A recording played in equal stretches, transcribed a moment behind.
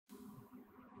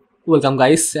Welcome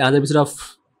guys, another episode of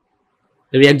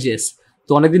React.js।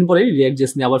 তো অনেকদিন পরেই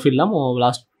React.js নিয়ে আবার ফিরলাম।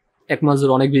 লাস্ট এক মাস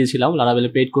ধরে অনেক বিজি ছিলাম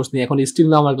লারাভেলের পেইড কোর্স নিয়ে। এখন স্টিল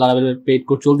না আমার লারাভেলের পেইড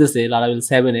কোর্স চলতেছে, লারাভেল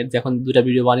 7 এর। এখন দুটা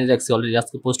ভিডিও বানিয়ে রাখছি অলরেডি,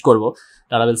 আজকে পোস্ট করবো।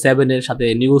 লারাভেল 7 এর সাথে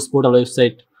নিউজ পোর্টাল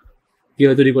ওয়েবসাইট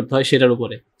কীভাবে তৈরি করতে হয় সেটার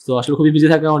উপরে। তো আসলে খুবই বিজি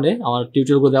থাকার কারণে আমার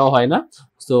টিউটোরিয়ালগুলো দেওয়া হয় না।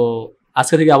 তো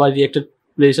আজকে থেকে আবার রিয়েক্টের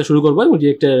প্লেলিস্টটা শুরু করবো এবং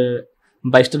রিয়েক্টের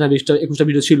 22টা না 20টা 21টা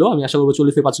ভিডিও ছিল, আমি আশা করবো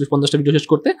 40 থেকে 45-50টা ভিডিও শেষ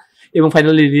করতে। এবং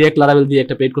ফাইনালি রিয়েক্ট লারাভেল দিয়ে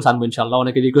একটা পেইড কোর্স আনবো ইনশাআল্লাহ।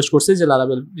 অনেকে রিকোয়েস্ট করছে যে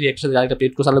লারাভেল রিয়েক্টের সাথে আরেকটা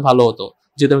পেইড কোর্স আনলে ভালো হতো,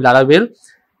 যেহেতু আমি লারাভেল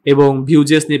এবং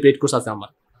ভিউজেস নিয়ে পেইড কোর্স আছে আমার।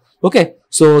 ওকে,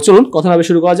 সো চলুন কথা না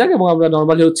শুরু করা যাক। এবং আমরা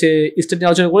নর্মালি হচ্ছে স্টেট নিয়ে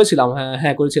আলোচনা করেছিলাম,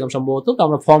 হ্যাঁ করেছিলাম সম্ভবত। তো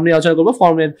আমরা ফর্ম নিয়ে আলোচনা করবো,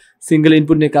 ফর্মের সিঙ্গেল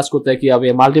ইনপুট নিয়ে কাজ করতে হয় কীভাবে,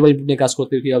 মাল্টিপল ইনপুট নিয়ে কাজ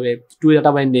করতে কীভাবে, টু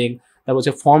ডাটা বাইন্ডিং, তারপর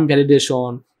হচ্ছে ফর্ম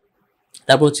ভ্যালিডেশন,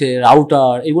 তারপর হচ্ছে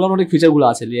রাউটার, এগুলো অনেক ফিচারগুলো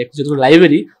আছে। রিয়েক্ট যেহেতু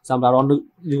লাইব্রেরি, আমরা আর অন্য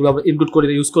যেগুলো আমরা ইনক্লুড করে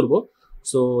ইউজ করবো।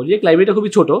 সো রিয়েক্ট লাইব্রেরিটা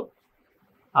খুবই ছোট,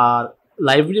 আর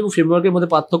লাইব্রেরি এবং ফ্রেমওয়ার্কের মধ্যে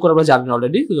পার্থক্য আমরা জানি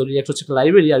অলরেডি। তো রিয়েক্ট হচ্ছে একটা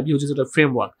লাইব্রেরি আর ভিউজ হচ্ছে একটা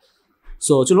ফ্রেমওয়ার্ক।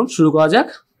 সো চলুন শুরু করা যাক।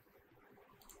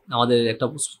 আমাদের একটা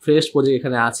ফ্রেশ প্রজেক্ট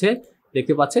এখানে আছে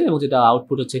দেখতে পাচ্ছেন, এবং যেটা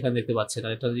আউটপুট হচ্ছে এখানে দেখতে পাচ্ছেন।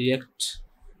 আর এটা রিয়েক্ট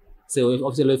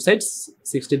অফিসিয়াল ওয়েবসাইট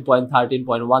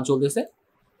 16.13.1 চলতেছে।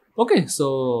 ওকে, সো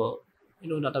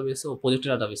ডাটাবেস ও প্রজেক্টের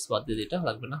ডাটাবেস বাদ দিয়ে এটা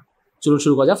লাগবে না। চলুন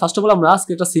শুরু করা যাক। ফার্স্ট অফ অল আমরা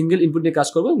আজকে একটা সিঙ্গেল ইনপুট নিয়ে কাজ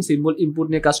করবো, এবং সিম্বল ইনপুট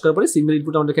নিয়ে কাজ করার পরে সিঙ্গেল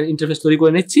ইনপুট আমরা এখানে ইন্টারফেস তৈরি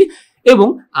করে নিচ্ছি, এবং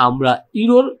আমরা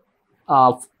ইরোর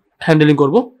হ্যান্ডেলিং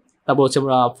করব। তারপর হচ্ছে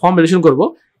আমরা ফর্ম ভ্যালিডেশন করব,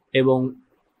 এবং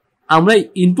আমরা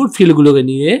ইনপুট ফিল্ডগুলোকে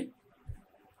নিয়ে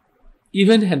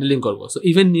ইভেন্ট হ্যান্ডেলিং করবো। সো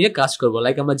ইভেন্ট নিয়ে কাজ করবো,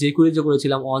 লাইক আমরা যে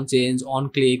করেছিলাম on change, on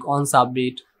click, on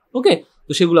submit. ওকে,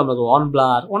 তো সেগুলো আমরা করবো, অন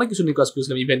ব্লার, অনেক কিছু নিয়ে কাজ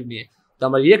করেছিলাম ইভেন্ট নিয়ে। তো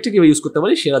আমরা রিয়েক্টে কীভাবে ইউজ করতে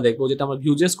পারি সেটা দেখবো, যেটা আমরা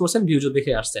ভিউজেস করছেন, ভিউজও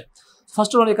দেখে আসছে।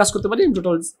 ফার্স্ট অফ অল কাজ করতে পারি,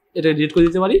 টোটাল এটা ডিলিট করে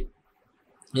দিতে পারি।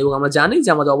 এবং আমরা জানি যে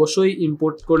আমাদের অবশ্যই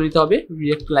ইম্পোর্ট করে নিতে হবে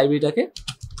রিয়েক্ট লাইব্রেরিটাকে।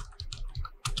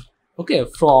 ওকে,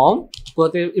 ফ্রম কোথা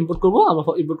থেকে ইম্পোর্ট করবো? আমরা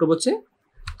ইম্পোর্ট করবো হচ্ছে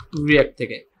রিয়েক্ট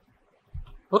থেকে।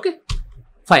 ওকে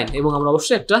ফাইন, এবং আমরা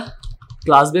অবশ্যই একটা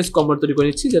ক্লাস বেস কম্পোনেন্ট তৈরি করে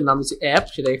নিচ্ছি, যার নাম হচ্ছে অ্যাপ,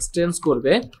 সেটা এক্সটেন্স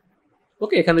করবে।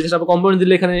 ওকে, এখানে যেটা কম্পোনেন্ট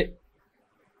দিলে এখানে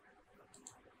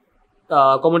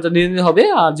কম্পোনেন্টটা নিয়ে নিতে হবে।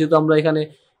 আর যেহেতু আমরা এখানে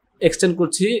এক্সটেন্ড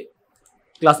করছি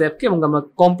ক্লাস অ্যাপকে, এবং আমরা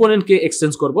কম্পোনেন্টকে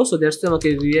এক্সটেন্স করবো, সো দ্যাটস আমাকে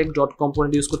রিয়েক্ট ডট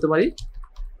কম্পোনেন্ট ইউজ করতে পারি।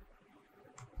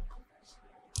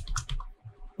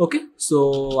 ওকে, সো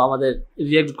আমাদের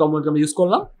রিয়েক্ট ডট কম্পোনেন্ট আমরা ইউজ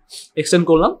করলাম, এক্সটেন্ড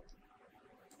করলাম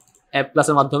অ্যাপ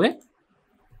ক্লাসের মাধ্যমে।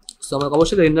 সো আমাকে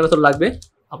অবশ্যই রেন্ডার মেথড লাগবে।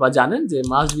 আপনারা জানেন যে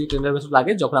মাস্ট বি রেন্ডার মেথড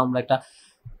লাগে যখন আমরা একটা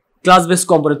ক্লাস বেস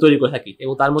কম্পোনেন্ট তৈরি করে থাকি,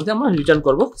 এবং তার মধ্যে আমরা রিটার্ন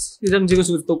করবো। রিটার্ন যে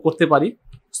কিছু করতে পারি।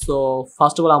 সো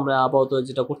ফার্স্ট অফ অল আমরা আপাতত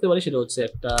যেটা করতে পারি সেটা হচ্ছে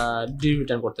একটা ডিভ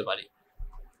রিটার্ন করতে পারি।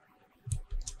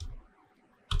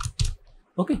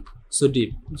 ওকে, সো ডিভ,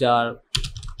 যার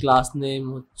ক্লাস নেম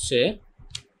হচ্ছে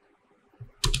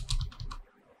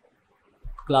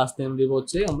দিব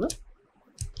হচ্ছে আমরা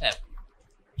অ্যাপ।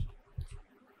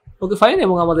 ওকে ফাইন,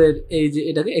 এবং আমাদের এই যে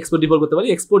এটাকে এক্সপোর্ট ডিফল্ট করতে পারি।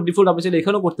 এক্সপোর্ট ডিফল্ট আপনি চাইলে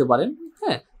এখানেও করতে পারেন,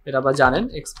 হ্যাঁ এটা আপনারা জানেন।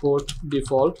 এক্সপোর্ট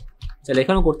ডিফল্ট চাইলে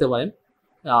এখানেও করতে পারেন,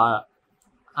 আর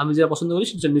আমি যেটা পছন্দ করি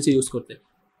সেটা নিচে ইউজ করতে।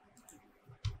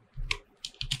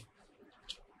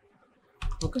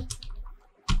 ওকে,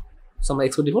 সো আমরা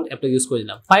এক্সপোর্ট ডিফল্ট অ্যাপটা ইউজ করে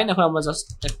দিলাম। ফাইন, এখন আমরা জাস্ট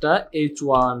একটা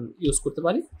h1 ইউজ করতে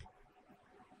পারি।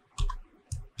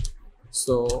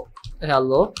 সো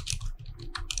হ্যালো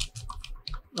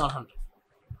 100,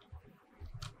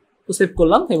 তো সেভ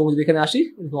করলাম, এবং যদি এখানে আসি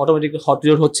অটোমেটিক হট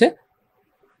রিলোড হচ্ছে।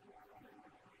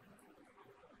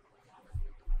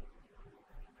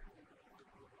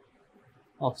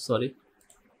 সরি,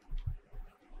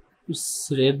 ইটস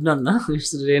রেন্ডার না,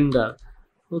 ইটস রেন্ডার।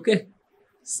 ওকে,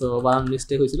 সো বানান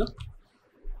মিস্টেক হয়েছিল।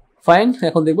 ফাইন,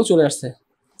 এখন দেখবো চলে আসছে,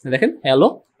 দেখেন হ্যালো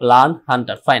লার্ন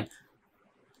হান্টার। ফাইন,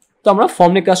 তো আমরা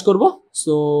ফর্ম নিয়ে কাজ করবো।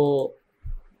 সো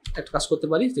একটা কাজ করতে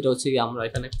পারি, যেটা হচ্ছে কি আমরা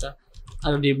এখানে একটা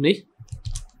আরো ডিভ নেই,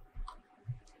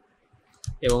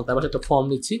 এবং তারপর একটা ফর্ম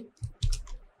নিচ্ছি।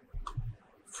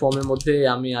 ফর্মের মধ্যে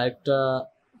আমি আরেকটা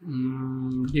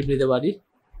ডিভ নিতে পারি।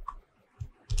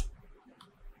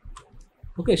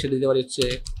 ওকে, সেটা দিতে পারি হচ্ছে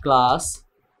ক্লাস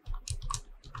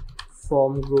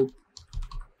ফর্ম গ্রুপ।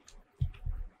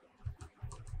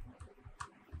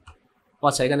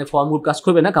 আচ্ছা, এখানে ফর্ম গ্রুপ কাজ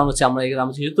করবে না, কারণ হচ্ছে আমরা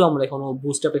যেহেতু আমরা এখনো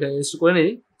বুস্টআপ এখানে ইনস্টল করে নিই,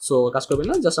 সো কাজ করবে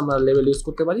না। জাস্ট আমরা লেভেল ইউজ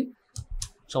করতে পারি,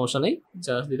 সমস্যা নেই।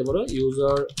 জাস্ট দিতে পারো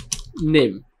ইউজার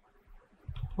নেম।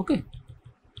 ওকে,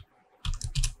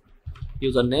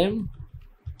 ইউজার নেম,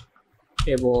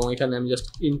 এবং এখানে আমি জাস্ট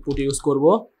ইনপুট ইউজ করব।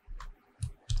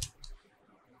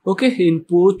 ওকে,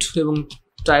 ইনপুট, এবং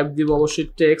টাইপ দিব অবশ্যই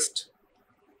টেক্সট,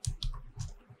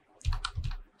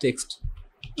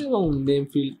 এবং নেম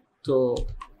ফিল্ড তো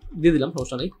দিয়ে দিলাম,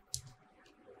 সমস্যা নেই।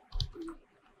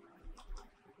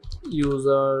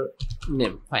 user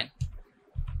name, fine.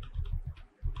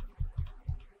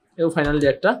 এবং ফাইনালি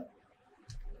একটা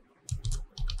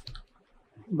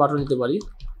বাটন দিতে পারি,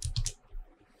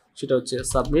 সেটা হচ্ছে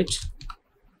সাবমিট,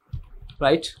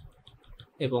 রাইট,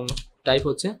 এবং টাইপ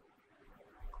হচ্ছে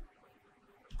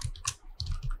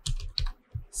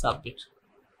সাবমিট।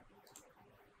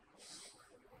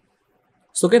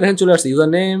 ওকে, দেখেন চলে আসছে ইউজার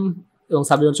নেম এবং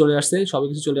সাবমিট চলে আসছে, সবই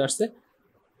কিছু চলে আসছে।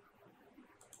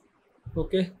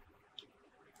 ওকে,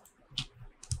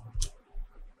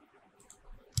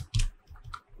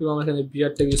 এবং আমরা এখানে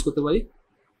বিয়ার ট্যাগ ইউজ করতে পারি।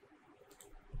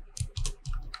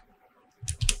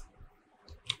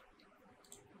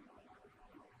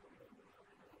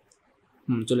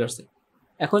 চলে আসছে।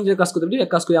 এখন যে কাজ করতে পারি, এক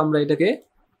কাজ করি আমরা এটাকে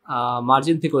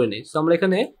মার্জিন থেকে করে নিই। তো আমরা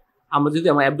এখানে আমরা যদি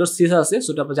আমার অ্যাপ.সিএস আছে,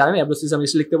 সেটা আপনি জানেন অ্যাপ.সিএস আমি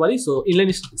লিখতে পারি। সো ইনলাইন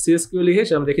সিএস কিউ লিখে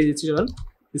সেটা আমি রেখে দিচ্ছি, যেমন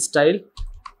style.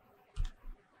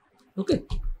 Okay,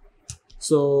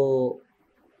 so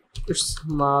it's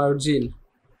margin.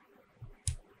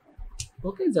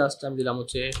 Okay, just আমি দিলাম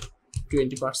হচ্ছে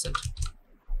 20%।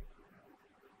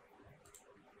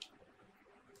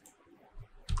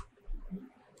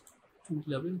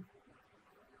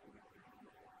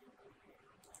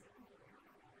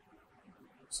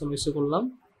 মিক্স করলাম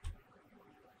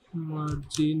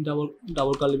মার্জিন,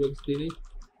 ডাবল কার্লি ব্র্যাকেট দিয়ে,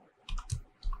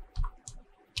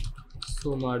 সো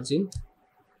মার্জিন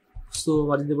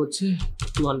দেব হচ্ছে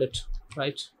 200,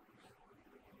 রাইট।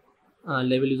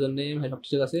 লেভেল ইউজার নেম, হ্যাঁ সব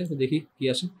ঠিক আছে, দেখি কি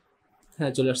আসে।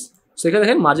 হ্যাঁ চলে আসছে। সেখানে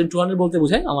দেখেন মার্জিন 200 বলতে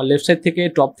বোঝায় আমার লেফট সাইড থেকে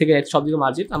টপ থেকে সব দিকে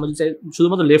মার্জিন। আমরা যদি চাই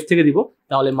শুধুমাত্র লেফট থেকে দিব,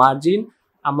 তাহলে মার্জিন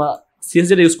আমরা সিএস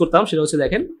যেটা ইউজ করতাম সেটা হচ্ছে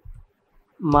দেখেন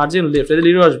মার্জিন লেফট, এটা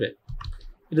লিডো আসবে,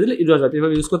 এটা দিলে লিডো আসবে।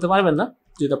 এভাবে ইউজ করতে পারবেন না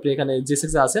যদি আপনি এখানে যে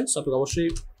সেক্সে আছেন, সব অবশ্যই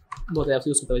বহুত অ্যাপস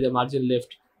ইউজ করতে হবে, যে মার্জিন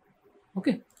লেফট।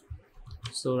 ওকে,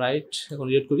 সো রাইট, এখন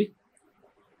রিড করি।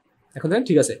 এখন দেখেন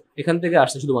ঠিক আছে, এখান থেকে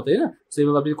আসছে শুধুমাত্র, তাই না? সো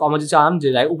এইভাবে আপনি কমা যদি চান যে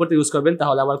উপর থেকে ইউজ করবেন,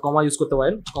 তাহলে আবার কমা ইউজ করতে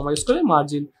পারেন। কমা ইউজ করে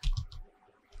মার্জিন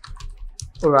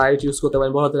রাইট ইউজ করতে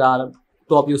পারেন, বড় হাতে আর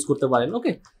টপ ইউজ করতে পারেন।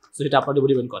 ওকে, সো এটা আপনার উপর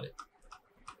ডিপেন্ড করে।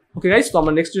 ওকে গাইস, তো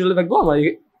আমরা নেক্সট টিউটোরিয়ালে দেখবো আমরা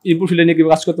ইনপুট ফিল্ডে নিয়ে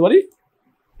কীভাবে কাজ করতে পারি,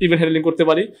 ইভেন্ট হ্যান্ডলিং করতে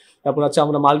পারি। তারপর হচ্ছে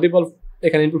আমরা মাল্টিপল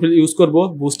এখানে ইনপুট ফিল্ড ইউজ করবো,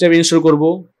 বুস্ট্র্যাপ ইনস্টল করবো,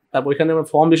 তারপর এখানে আমরা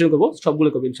ফর্ম ডিজাইন করবো, সবগুলো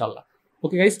করবো ইনশাআল্লাহ।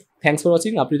 Okay guys, thanks for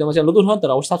watching. আপনি যদি আমার চ্যানেল নতুন হন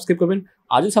তাহলে অবশ্যই সাবস্ক্রাইব করবেন,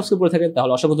 আর যদি সাবস্ক্রাইব করে থাকেন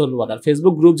তাহলে অসংখ্য ধন্যবাদ। আর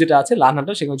ফেসবুক গ্রুপ যেটা আছে লার্ন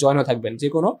হান্টার, সেখানে জয়েন হয়ে থাকবেন, যে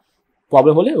কোনো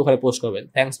প্রবলেম হলে ওখানে পোস্ট করবেন।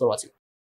 Thanks for watching.